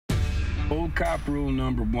Old cop rule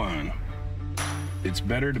number 1. It's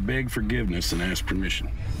better to beg forgiveness than ask permission.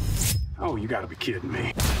 Oh, you gotta be kidding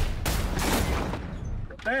me.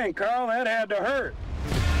 Dang, Carl, that had to hurt.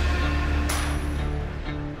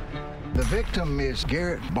 The victim is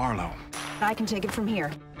Garrett Barlow. I can take it from here.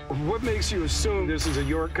 What makes you assume this is a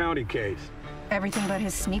York County case? Everything but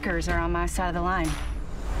his sneakers are on my side of the line.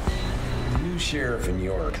 The new sheriff in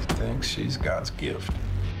York thinks she's God's gift.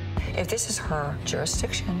 If this is her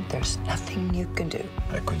jurisdiction, there's nothing you can do.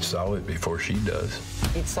 I could solve it before she does.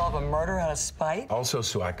 You'd solve a murder out of spite? Also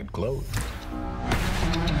so I could gloat.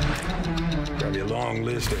 Probably a long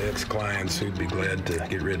list of ex-clients who'd be glad to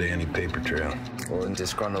get rid of any paper trail. Or a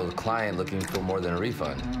disgruntled client looking for more than a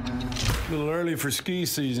refund. A little early for ski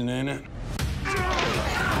season, ain't it?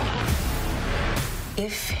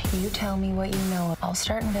 If you tell me what you know, I'll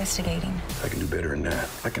start investigating. I can do better than that.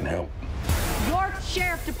 I can help. York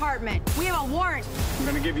Sheriff Department, we have a warrant. I'm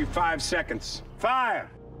gonna give you 5 seconds. 5,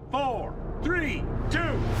 4, 3, 2.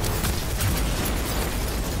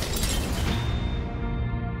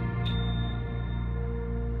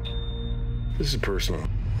 This is personal.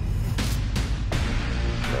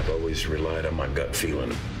 I've always relied on my gut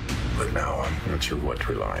feeling, but now I'm not sure what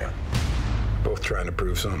to rely on. Both trying to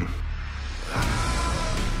prove something.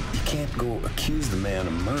 You can't go accuse the man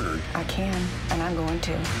of murder. I can, and I'm going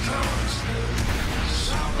to.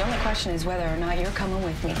 The only question is whether or not you're coming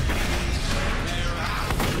with me.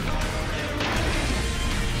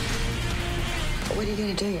 What are you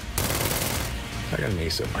gonna do? I got an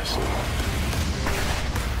ace up my sleeve.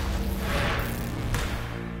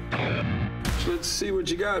 Let's see what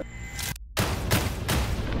you got.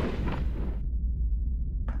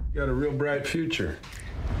 Got a real bright future.